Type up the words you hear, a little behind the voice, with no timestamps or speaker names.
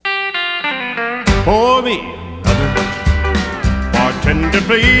Pour me another bartender,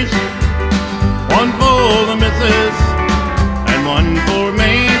 please. One for the missus and one for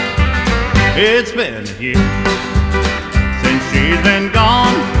me. It's been a year since she's been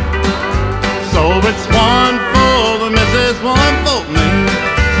gone, so it's one for the missus, one for me.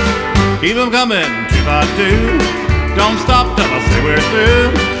 Keep 'em coming, 2 by 2. Don't stop till I say we're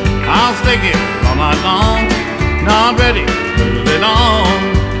through. I'll stay here all night long, not ready, moving on.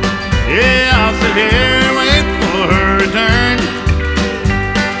 Yeah, I'll sit here and wait for her return.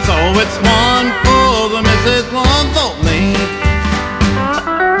 So it's one for the missus, one for me.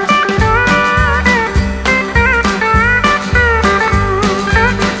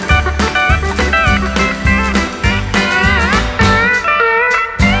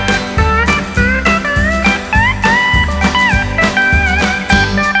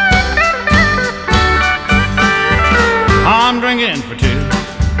 I'm drinking for 2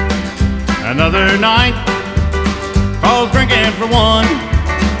 another night, 'cause drinking for 1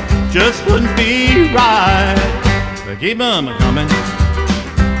 just wouldn't be right. But keep 'em coming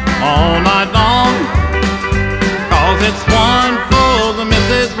all night long, 'cause it's one for the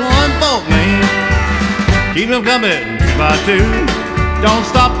missus, one for me. Keep 'em coming 2 by 2. Don't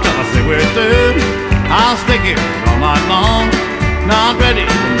stop till I say we're through. I'll stick here all night long, not ready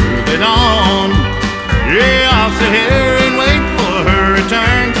to move it on. Yeah, I'll sit here and wait for her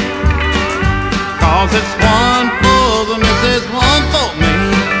return, 'cause it's one for the missus, one for me.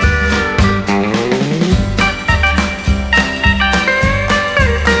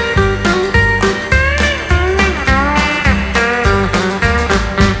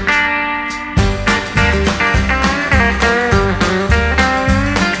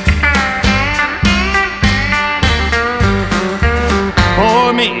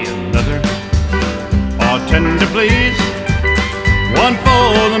 Pour me another bartender, please. One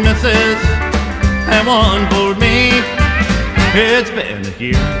for the missus and one for me. It's been a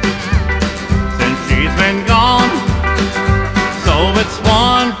year since she's been gone, so it's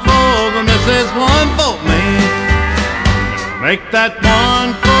one for the missus, one for me. Make that one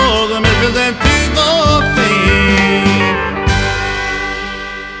for the missus and